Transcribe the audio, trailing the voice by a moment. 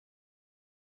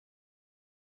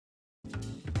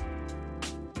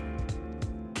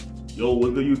Yo,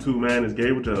 what's good YouTube, man? It's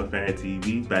Gabriel John Fan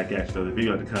TV, back at you another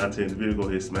video. Like the content of the video, go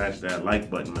ahead and smash that like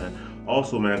button, man.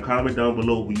 Also, man, comment down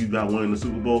below who you got winning the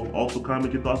Super Bowl. Also,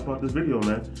 comment your thoughts about this video,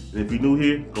 man. And if you're new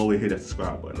here, go ahead and hit that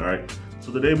subscribe button, all right?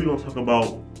 So today we're gonna talk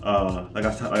about, like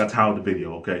I titled the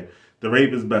video, okay? The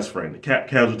Ravens' best friend, the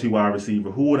casualty wide receiver.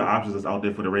 Who are the options that's out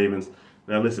there for the Ravens?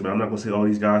 Now listen, man, I'm not gonna say all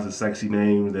these guys are sexy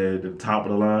names, they're the top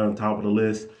of the line, top of the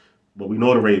list, but we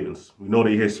know the Ravens. We know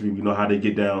their history, we know how they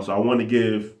get down. So I want to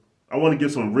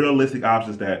give some realistic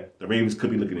options that the Ravens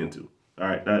could be looking into. All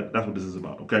right, that's what this is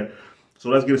about, okay? So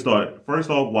let's get started.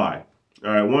 First off, why?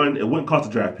 All right, one, it wouldn't cost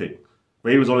a draft pick.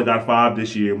 Ravens only got 5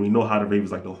 this year, and we know how the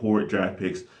Ravens like to hoard draft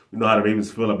picks. We know how the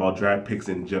Ravens feel about draft picks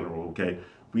in general, okay?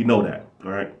 We know that,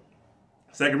 all right?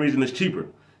 Second reason is cheaper.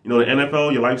 You know, the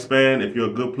NFL, your lifespan, if you're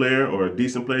a good player or a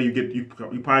decent player, you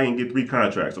probably can get 3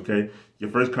 contracts, okay?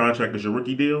 Your first contract is your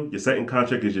rookie deal. Your second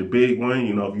contract is your big one.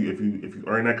 You know, if you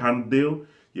earn that kind of deal,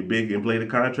 your big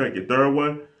inflated contract. Your third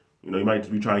one, you know, you might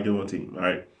just be trying to get on a team, all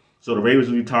right? So the Ravens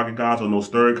will be target guys on those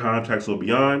third contracts or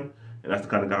beyond, and that's the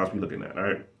kind of guys we're looking at, all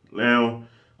right? Now,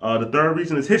 the third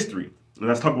reason is history. And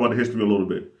let's talk about the history a little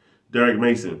bit. Derek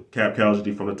Mason, cap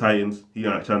casualty from the Titans. He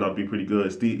turned out to be pretty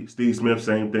good. Steve Smith,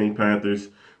 same thing, Panthers.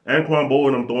 Anquan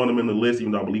Boldin, I'm throwing him in the list,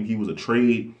 even though I believe he was a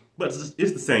trade. But it's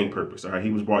the same purpose, all right?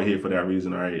 He was brought here for that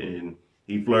reason, all right? And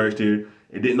he flourished here.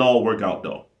 It didn't all work out,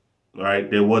 though. All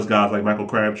right, there was guys like Michael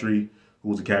Crabtree, who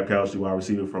was a cap casualty wide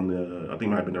receiver from the, I think it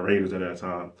might have been the Raiders at that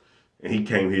time, and he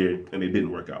came here and it didn't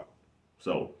work out.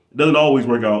 So it doesn't always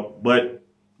work out, but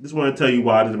just want to tell you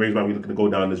why the Ravens might be looking to go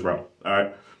down this route. All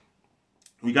right,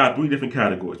 we got 3 different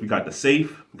categories. We got the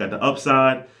safe, we got the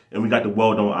upside, and we got the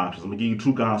well-known options. I'm gonna give you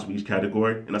 2 guys for each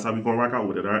category, and that's how we're gonna rock out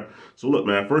with it. All right. So look,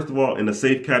 man. First of all, in the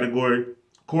safe category,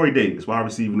 Corey Davis, wide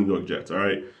receiver, New York Jets. All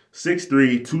right.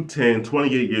 6'3", 210,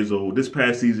 28 years old. This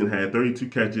past season had 32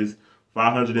 catches,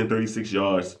 536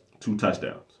 yards, 2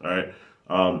 touchdowns. All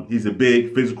right. He's a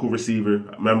big physical receiver.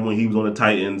 I remember when he was on the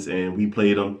Titans and we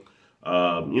played him.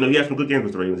 You know, he had some good games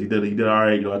with the Ravens. He did all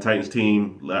right. You know, our Titans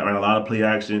team ran a lot of play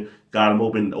action, got him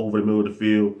open over the middle of the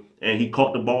field, and he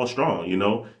caught the ball strong. You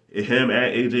know, him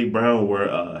and A.J. Brown were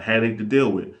a headache to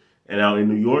deal with. And out in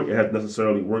New York, it hasn't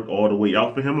necessarily worked all the way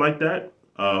out for him like that.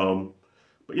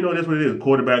 But, you know, that's what it is.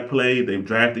 Quarterback play. They've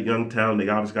drafted young talent. They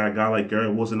obviously got a guy like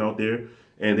Garrett Wilson out there.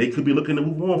 And they could be looking to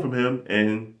move on from him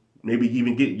and maybe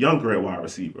even get younger at wide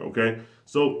receiver, okay?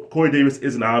 So Corey Davis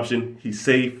is an option. He's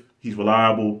safe. He's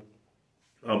reliable.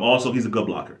 Also, he's a good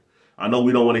blocker. I know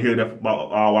we don't want to hear that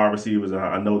about our wide receivers.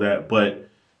 I know that. But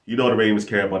you know the Ravens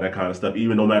care about that kind of stuff.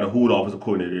 Even no matter who the offensive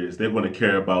coordinator is, they're going to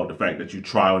care about the fact that you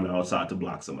try on the outside to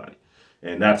block somebody.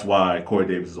 And that's why Corey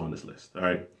Davis is on this list, all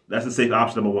right? That's the safe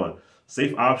option number 1.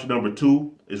 Safe option number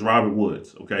 2 is Robert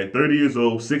Woods, okay? 30 years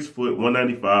old, 6 foot,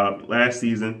 195.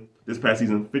 This past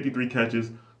season, 53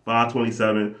 catches,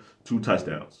 527, 2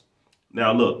 touchdowns.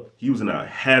 Now, look, he was in a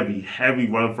heavy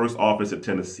run-first offense at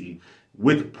Tennessee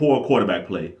with poor quarterback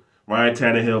play. Ryan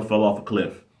Tannehill fell off a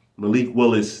cliff. Malik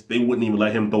Willis, they wouldn't even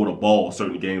let him throw the ball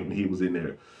certain games when he was in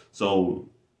there. So,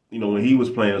 you know, when he was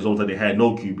playing, it was almost like they had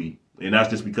no QB. And that's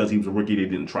just because he was a rookie, they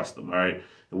didn't trust him, all right?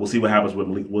 And we'll see what happens with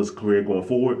Malik Willis' career going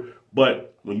forward.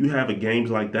 But when you have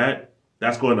games like that,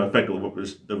 that's going to affect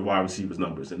the wide receivers'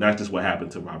 numbers. And that's just what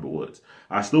happened to Robert Woods.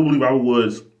 I still believe Robert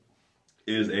Woods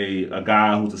is a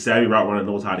guy who's a savvy route runner,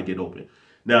 knows how to get open.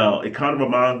 Now, it kind of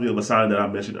reminds me of a sign that I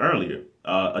mentioned earlier,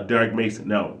 a Derek Mason.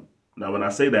 Now, when I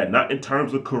say that, not in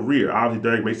terms of career. Obviously,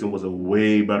 Derek Mason was a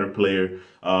way better player.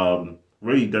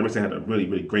 Really, Derek Mason had a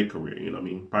really great career. You know what I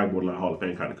mean? Probably borderline Hall of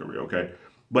Fame kind of career, okay?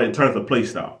 But in terms of play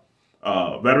style,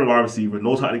 veteran wide receiver,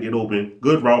 knows how to get open,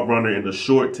 good route runner in the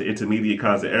short to intermediate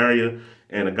kinds of area,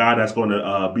 and a guy that's going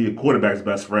to be a quarterback's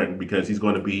best friend because he's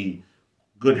going to be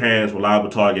good hands, reliable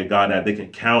target, guy that they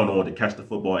can count on to catch the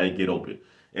football and get open.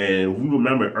 And we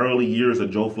remember early years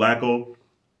of Joe Flacco,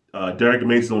 Derek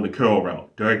Mason on the curl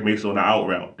route, Derek Mason on the out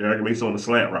route, Derek Mason on the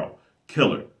slant route,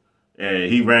 killer. And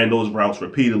he ran those routes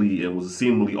repeatedly and was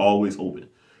seemingly always open.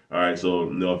 All right, so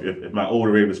you know, if my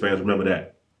older Ravens fans remember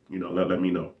that, you know, let me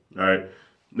know. All right.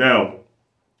 Now,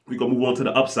 we're going to move on to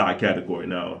the upside category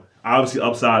now. Obviously,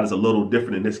 upside is a little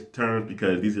different in this terms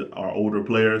because these are older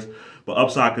players. But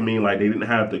upside can mean like they didn't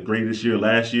have the greatest year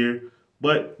last year,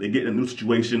 but they get in a new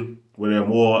situation where they're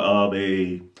more of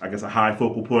a high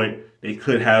focal point. They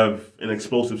could have an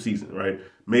explosive season, right?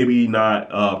 Maybe not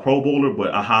a Pro Bowler,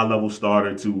 but a high-level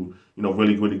starter to, you know,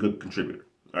 really good contributor.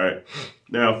 All right.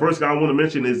 Now, first guy I want to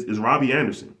mention is Robbie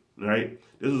Anderson, right?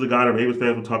 This is a guy that Ravens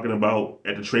fans were talking about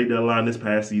at the trade deadline this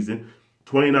past season.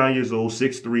 29 years old,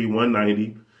 6'3",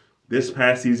 190. This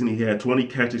past season, he had 20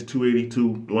 catches,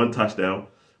 282, 1 touchdown.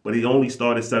 But he only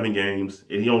started 7 games,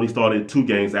 and he only started 2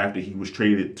 games after he was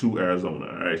traded to Arizona.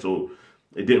 All right, so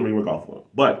it didn't really work out for him.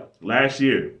 But last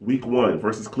year, week 1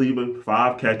 versus Cleveland,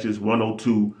 5 catches,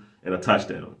 102, and a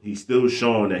touchdown. He's still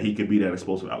showing that he can be that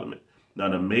explosive element. Now,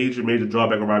 the major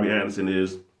drawback of Robbie Anderson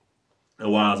is,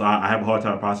 and while I have a hard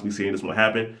time possibly seeing this one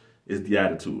happen, is the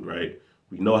attitude, right?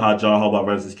 We know how John Harbaugh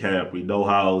runs his camp. We know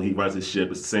how he runs his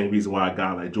ship. It's the same reason why a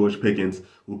guy like George Pickens,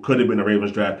 who could have been a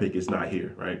Ravens draft pick, is not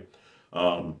here, right?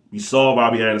 We saw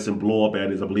Robbie Anderson blow up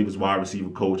at his, I believe, his wide receiver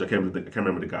coach. I can't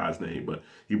remember the guy's name, but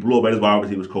he blew up at his wide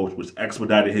receivers coach, which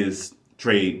expedited his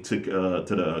trade to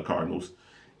the Cardinals.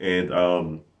 And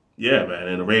yeah, man,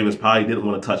 and the Ravens probably didn't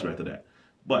want to touch him after that.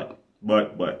 But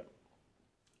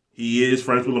he is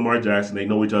friends with Lamar Jackson. They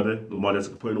know each other. Lamar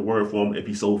Jackson can put in a word for him if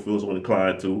he so feels so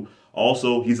inclined to.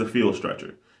 Also, he's a field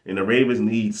stretcher. And the Ravens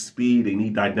need speed. They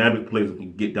need dynamic players who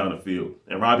can get down the field.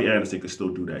 And Robbie Anderson can still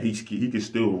do that. He can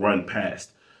still run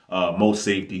past most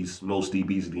safeties, most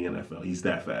DBs in the NFL. He's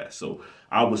that fast. So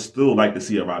I would still like to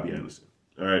see a Robbie Anderson.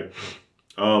 All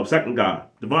right. Second guy,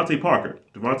 Devontae Parker.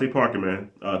 Devontae Parker,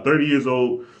 man. 30 years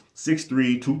old,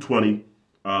 6'3", 220,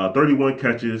 31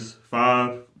 catches,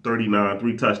 539,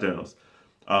 3 touchdowns.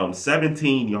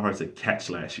 17 yards a catch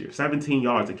last year. 17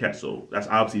 yards a catch. So that's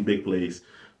obviously big plays.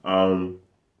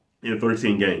 In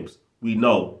 13 games. We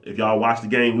know, if y'all watched the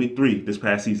game week 3 this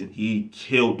past season, he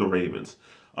killed the Ravens.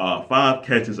 5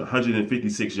 catches,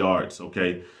 156 yards,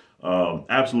 okay?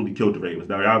 Absolutely killed the Ravens.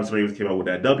 Now, obviously, the Ravens came out with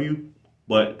that W,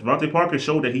 but Devontae Parker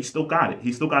showed that he still got it.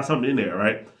 He still got something in there,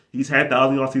 right? He's had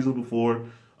 1,000-yard seasons before.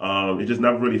 It just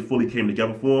never really fully came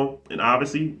together for him. And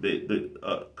obviously,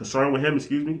 the concern with him, is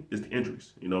the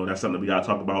injuries. You know, that's something that we got to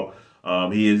talk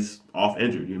about. He is off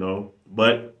injured, you know.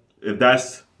 But if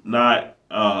that's not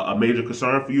a major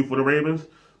concern for you for the Ravens,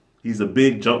 he's a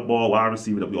big jump ball wide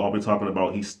receiver that we all been talking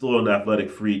about. He's still an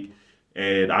athletic freak,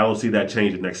 and I don't see that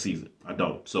changing next season. I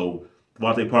don't. So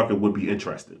Devontae Parker would be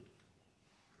interested.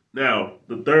 Now,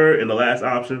 the third and the last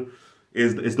option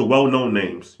is the well-known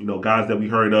names, you know, guys that we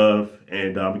heard of,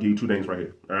 and I'm going to give you 2 names right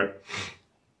here, all right?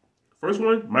 First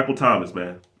one, Michael Thomas,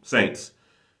 man, Saints.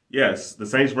 Yes, the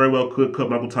Saints very well could cut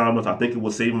Michael Thomas. I think it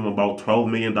will save him about $12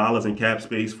 million in cap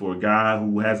space for a guy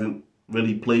who hasn't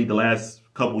really played the last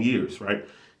couple years, right?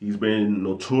 He's been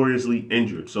notoriously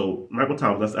injured. So Michael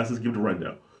Thomas, let's just give it a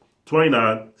rundown.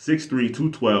 29, 6'3",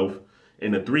 212.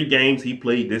 In the 3 games he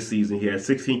played this season, he had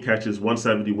 16 catches,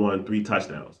 171, 3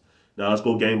 touchdowns. Now let's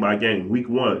go game by game. Week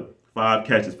 1, 5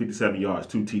 catches, 57 yards,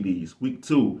 2 TDs. Week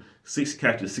 2, 6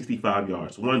 catches, 65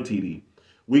 yards, 1 TD.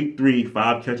 Week 3,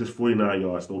 5 catches, 49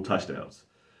 yards, no touchdowns.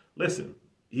 Listen,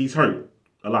 he's hurt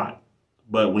a lot.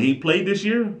 But when he played this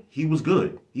year, he was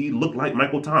good. He looked like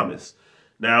Michael Thomas.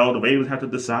 Now, the Ravens have to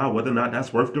decide whether or not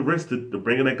that's worth the risk to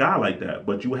bring in a guy like that.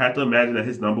 But you have to imagine that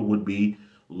his number would be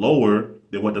lower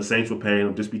than what the Saints were paying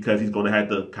him, just because he's going to have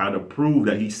to kind of prove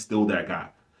that he's still that guy,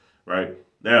 right?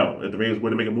 Now, if the Ravens were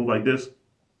to make a move like this,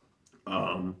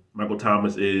 Michael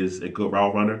Thomas is a good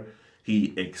route runner.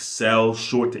 He excels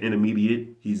short to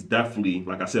intermediate. He's definitely,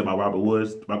 like I said about Robert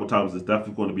Woods, Michael Thomas is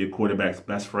definitely going to be a quarterback's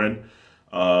best friend.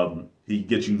 He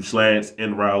gets you slants,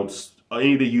 in routes,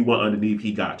 anything you want underneath,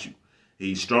 he got you.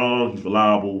 He's strong, he's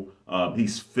reliable,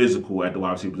 he's physical at the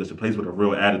wide receiver position, plays with a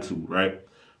real attitude, right?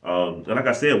 And like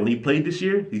I said, when he played this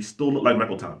year, he still looked like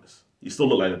Michael Thomas. He still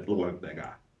looked like that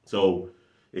guy. So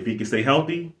if he can stay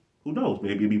healthy, who knows?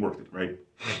 Maybe it'd be worth it, right?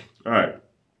 All right.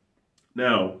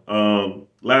 Now,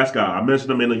 last guy, I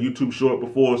mentioned him in a YouTube short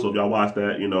before, so if y'all watch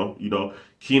that, you know,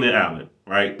 Keenan Allen,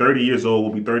 right? 30 years old,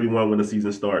 will be 31 when the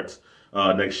season starts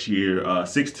next year.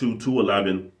 6'2",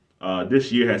 211.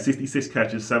 This year had 66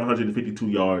 catches, 752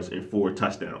 yards, and 4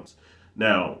 touchdowns.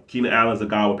 Now, Keenan Allen's a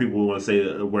guy where people want to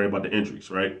say worry about the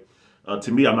injuries, right?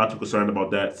 To me, I'm not too concerned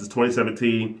about that. Since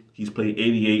 2017, he's played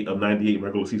 88 of 98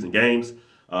 regular season games.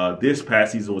 This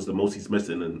past season was the most he's missed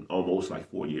in almost like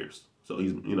 4 years. So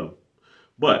he's, you know,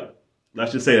 but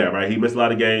let's just say that, right? He missed a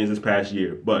lot of games this past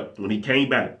year. But when he came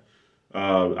back,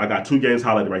 I got 2 games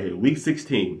highlighted right here. Week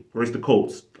 16 versus the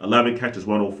Colts, 11 catches,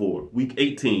 104. Week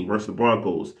 18 versus the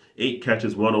Broncos, 8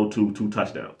 catches, 102, 2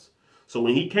 touchdowns. So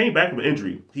when he came back from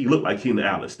injury, he looked like Keenan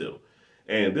Allen still.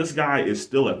 And this guy is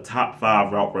still a top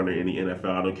 5 route runner in the NFL.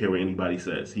 I don't care what anybody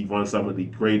says. He runs some of the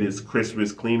greatest,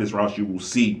 crispest, cleanest routes you will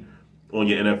see on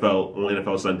your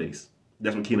NFL Sundays.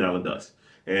 That's what Keenan Allen does.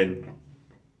 And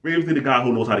really the guy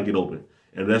who knows how to get open.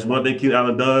 And that's one thing Keenan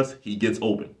Allen does, he gets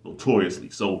open, notoriously.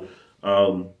 So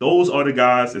those are the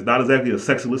guys. It's not exactly a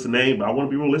sexy list of names, but I want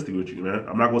to be realistic with you, man.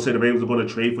 I'm not going to say the Ravens are going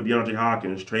to trade for DeAndre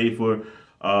Hopkins, trade for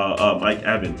Mike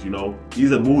Evans, you know.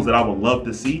 These are moves that I would love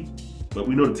to see, but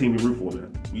we know the team we root for,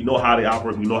 man. We know how they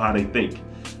operate. We know how they think.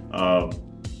 I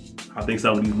think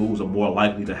some of these moves are more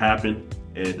likely to happen.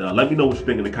 And let me know what you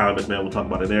think in the comments, man. We'll talk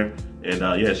about it there. And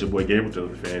yeah, it's your boy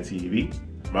Gabriel, Fan TV.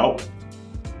 I'm out.